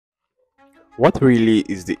What really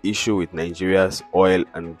is the issue with Nigeria's oil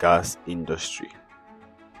and gas industry?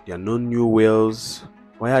 There are no new wells.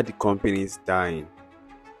 Why are the companies dying?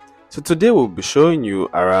 So today we'll be showing you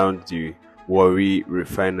around the Warri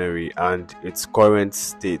Refinery and its current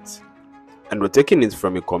state. And we're taking it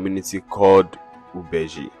from a community called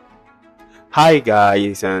Ubeji. Hi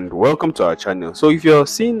guys and welcome to our channel. So if you're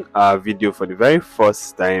seeing our video for the very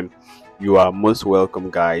first time, you are most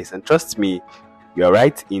welcome guys, and trust me, you are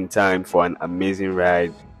right in time for an amazing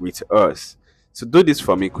ride with us. So do this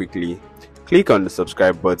for me quickly. Click on the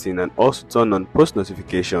subscribe button and also turn on post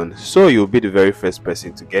notifications so you'll be the very first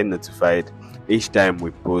person to get notified each time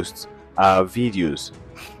we post our videos.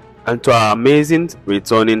 And to our amazing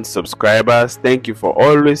returning subscribers, thank you for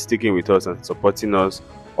always sticking with us and supporting us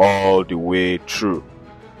all the way through.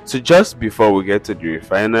 So just before we get to the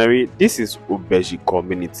refinery, this is Ubeji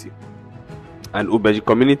community. And Ubeji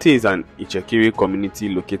community is an Ichekiri community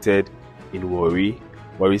located in Warri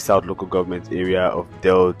South local government area of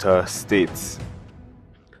Delta State.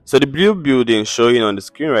 So the blue building showing on the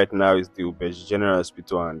screen right now is the Ubeji General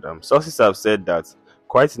Hospital, and sources have said that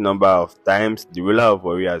quite a number of times the ruler of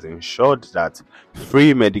Warri has ensured that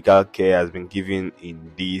free medical care has been given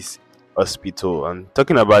in this hospital. And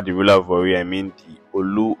talking about the ruler of Warri, I mean the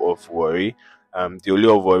Olu of Warri. The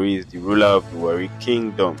Olu of Warri is the ruler of the Warri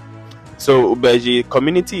Kingdom. So Ubeji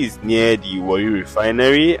community is near the Warri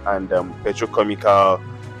Refinery and petrochemical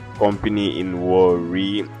company in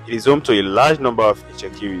Warri. It is home to a large number of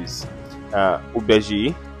Ichekiris.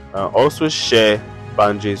 Ubeji also share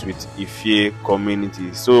boundaries with Ife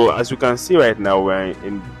community. So as you can see right now, we're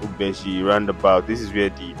in Ubeji roundabout. This is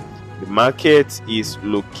where the market is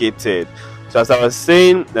located. So as I was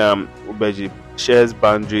saying, Ubeji shares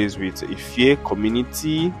boundaries with Ife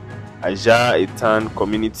community, Aja Etan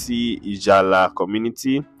community, Ijala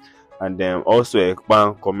community, and then also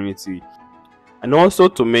Ekpan community. And also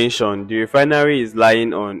to mention, the refinery is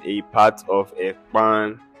lying on a part of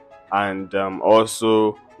Ekpan and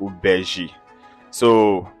also Ubeji.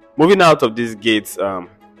 So moving out of these gates,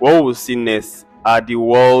 what we'll see next are the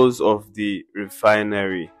walls of the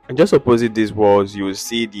refinery. And just opposite these walls, you will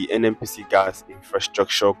see the NNPC Gas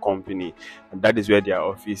Infrastructure Company, and that is where their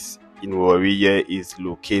office in Warri is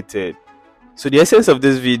located. So the essence of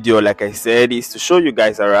this video, like I said, is to show you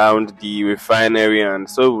guys around the refinery, and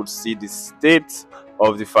so we'll see the state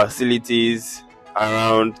of the facilities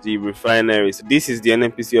around the refinery. So this is the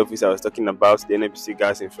NNPC office I was talking about, the NNPC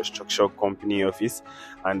Gas Infrastructure Company office,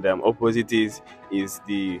 and opposite is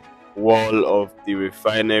the wall of the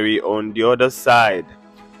refinery on the other side.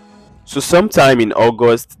 So sometime in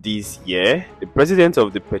August this year, the president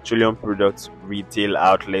of the Petroleum Products Retail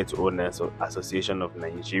Outlet Owners Association of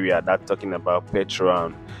Nigeria, that's talking about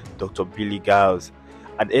Petro, Dr. Billy Giles,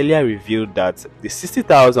 had earlier revealed that the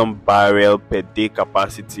 60,000 barrel per day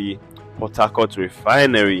capacity Port Harcourt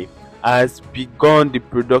refinery has begun the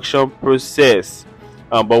production process,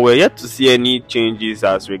 but we're yet to see any changes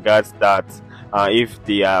as regards that, if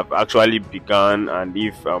they have actually begun and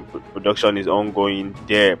if production is ongoing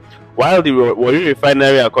there. While the Warri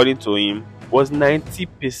Refinery, according to him, was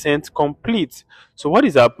 90% complete. So what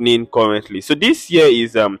is happening currently? So this here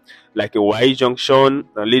is like a Y junction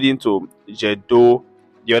leading to Jedo.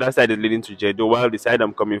 The other side is leading to Jedo, while the side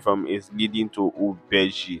I'm coming from is leading to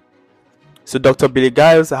Ubeji. So Dr. Billy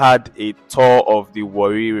Giles had a tour of the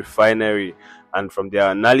Warri Refinery, and from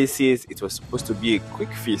their analysis, it was supposed to be a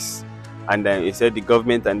quick fix. And then he said the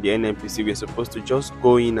government and the NNPC were supposed to just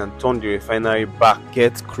go in and turn the refinery back,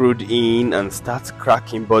 get crude in and start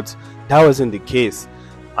cracking, but that wasn't the case.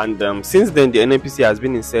 And since then, the NNPC has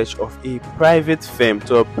been in search of a private firm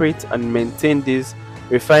to operate and maintain these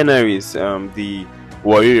refineries, the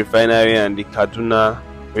Warri Refinery and the Kaduna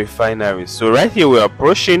Refinery. So right here we're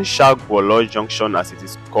approaching Shagbolo Junction, as it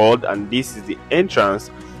is called, and this is the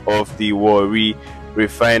entrance of the Warri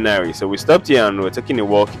Refinery. So we stopped here and we're taking a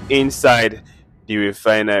walk inside the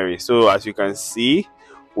refinery. So as you can see,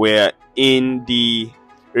 we're in the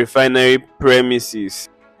refinery premises.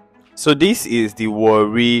 So this is the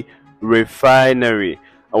Warri Refinery.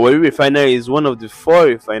 And Warri Refinery is one of the 4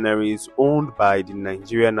 refineries owned by the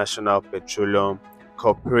Nigerian National Petroleum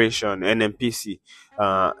Corporation, NNPC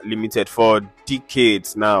Limited, for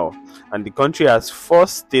decades now. And the country has 4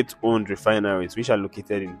 state-owned refineries which are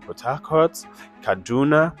located in Port Harcourt,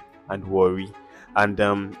 Kaduna, and Warri. And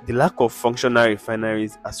the lack of functional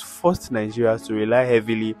refineries has forced Nigeria to rely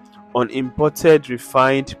heavily on imported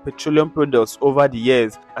refined petroleum products over the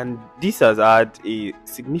years, and this has had a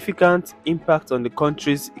significant impact on the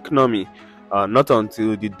country's economy. Not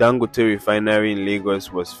until the Dangote refinery in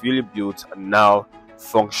Lagos was fully built and now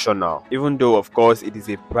functional, even though of course it is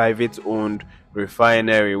a private owned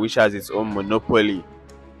refinery which has its own monopoly.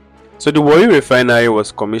 So the Warri Refinery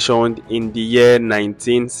was commissioned in the year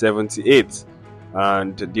 1978,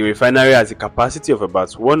 and the refinery has a capacity of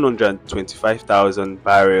about 125,000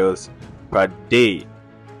 barrels per day.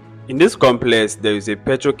 In this complex, there is a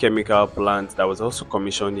petrochemical plant that was also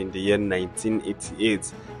commissioned in the year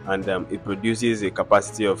 1988, and it produces a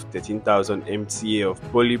capacity of 13,000 MTA of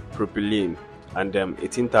polypropylene and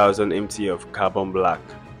 18,000 MTA of carbon black.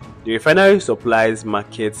 The refinery supplies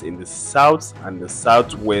markets in the south and the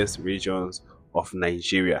southwest regions of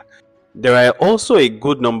Nigeria. There are also a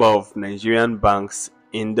good number of Nigerian banks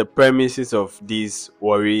in the premises of this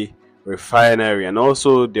Warri Refinery, and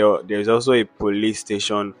also there is also a police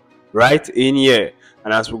station right in here.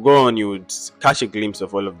 And as we go on, you would catch a glimpse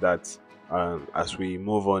of all of that as we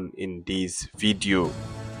move on in this video.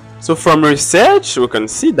 So from research, we can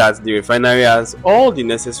see that the refinery has all the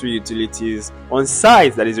necessary utilities on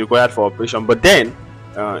site that is required for operation, but then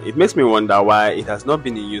it makes me wonder why it has not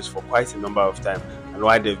been in use for quite a number of time, and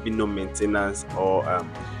why there have been no maintenance or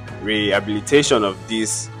rehabilitation of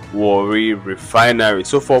this Warri Refinery.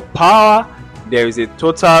 So for power, there is a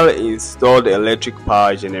total installed electric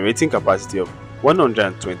power generating capacity of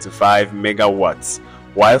 125 megawatts.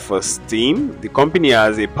 While for steam, the company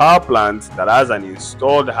has a power plant that has an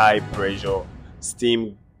installed high pressure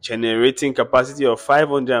steam generating capacity of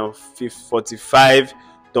 545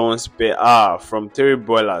 tons per hour from 3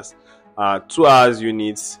 boilers, 2 hours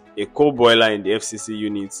units, a coal boiler in the FCC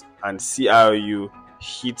unit, and CRU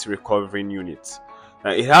heat recovering unit.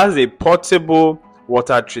 It has a portable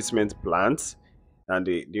water treatment plant, and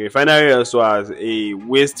the refinery also has a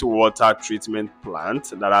wastewater treatment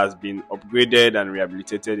plant that has been upgraded and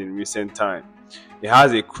rehabilitated in recent time. It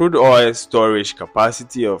has a crude oil storage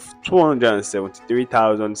capacity of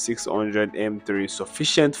 273,600 M3,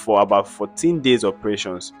 sufficient for about 14 days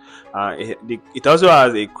operations. It also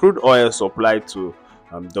has a crude oil supply to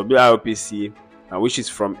WRPC, which is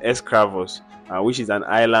from Escravos, which is an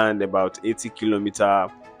island about 80 kilometers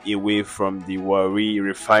away from the Warri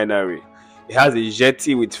Refinery. It has a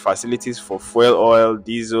jetty with facilities for fuel oil,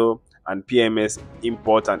 diesel, and PMS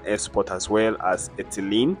import and export, as well as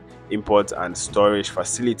ethylene import and storage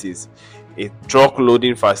facilities, a truck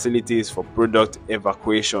loading facilities for product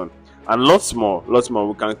evacuation, and lots more. We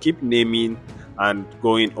can keep naming and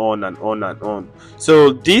going on and on and on.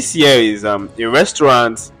 So this here is a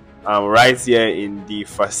restaurant right here in the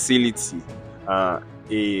facility, a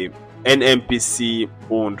NNPC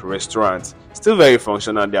owned restaurant, still very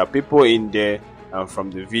functional. There are people in there from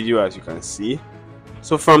the video, as you can see.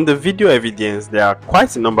 So from the video evidence, there are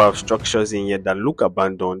quite a number of structures in here that look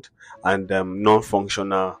abandoned and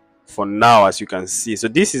non-functional for now, as you can see. So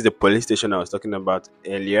this is the police station I was talking about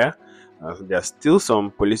earlier. There are still some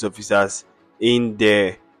police officers in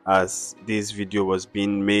there as this video was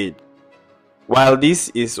being made. While this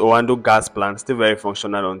is Owando gas plant, still very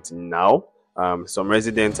functional until now. Some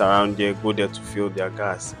residents around there go there to fill their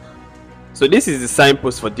gas. So this is the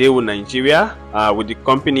signpost for Daewoo, Nigeria, with the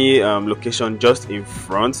company location just in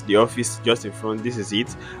front, the office just in front. This is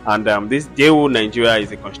it. And this Daewoo, Nigeria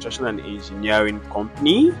is a construction and engineering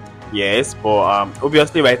company. Yes, but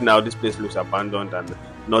obviously right now this place looks abandoned and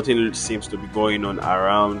nothing seems to be going on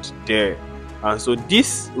around there. And so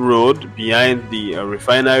this road behind the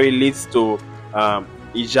refinery leads to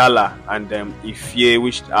Ijala and Ifye,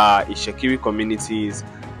 which are Ishekiri communities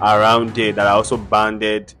around there that are also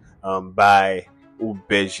banded by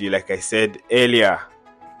Ubeji, like I said earlier.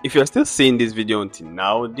 If you're still seeing this video until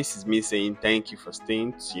now, this is me saying thank you for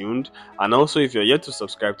staying tuned. And also, if you're yet to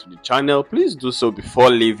subscribe to the channel, please do so before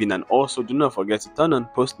leaving, and also do not forget to turn on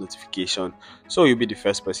post notification so you'll be the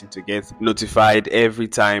first person to get notified every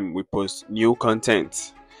time we post new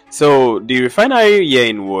content. So the refinery here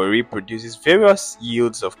in Warri produces various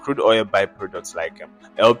yields of crude oil byproducts like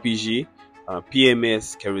LPG,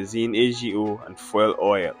 PMS, kerosene, AGO, and fuel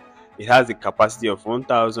oil. It has a capacity of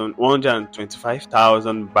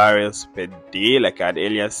 125,000 barrels per day, like I had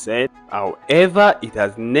earlier said. However, it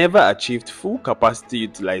has never achieved full capacity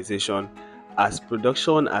utilization, as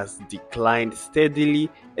production has declined steadily,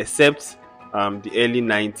 except the early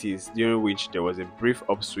 90s, during which there was a brief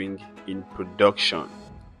upswing in production.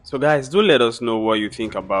 So guys, do let us know what you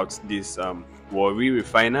think about this Warri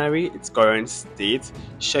Refinery, its current state.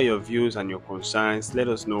 Share your views and your concerns. Let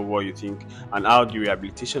us know what you think and how the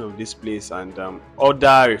rehabilitation of this place and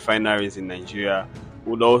other refineries in Nigeria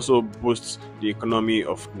would also boost the economy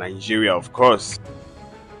of Nigeria, of course.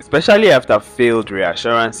 especially after failed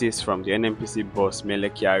reassurances from the NNPC boss Mele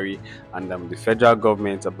Kyari and the federal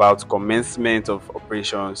government about commencement of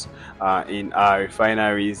operations in our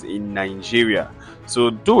refineries in Nigeria. So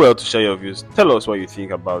do well to share your views. Tell us what you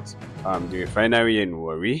think about the refinery in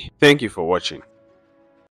Warri. Thank you for watching.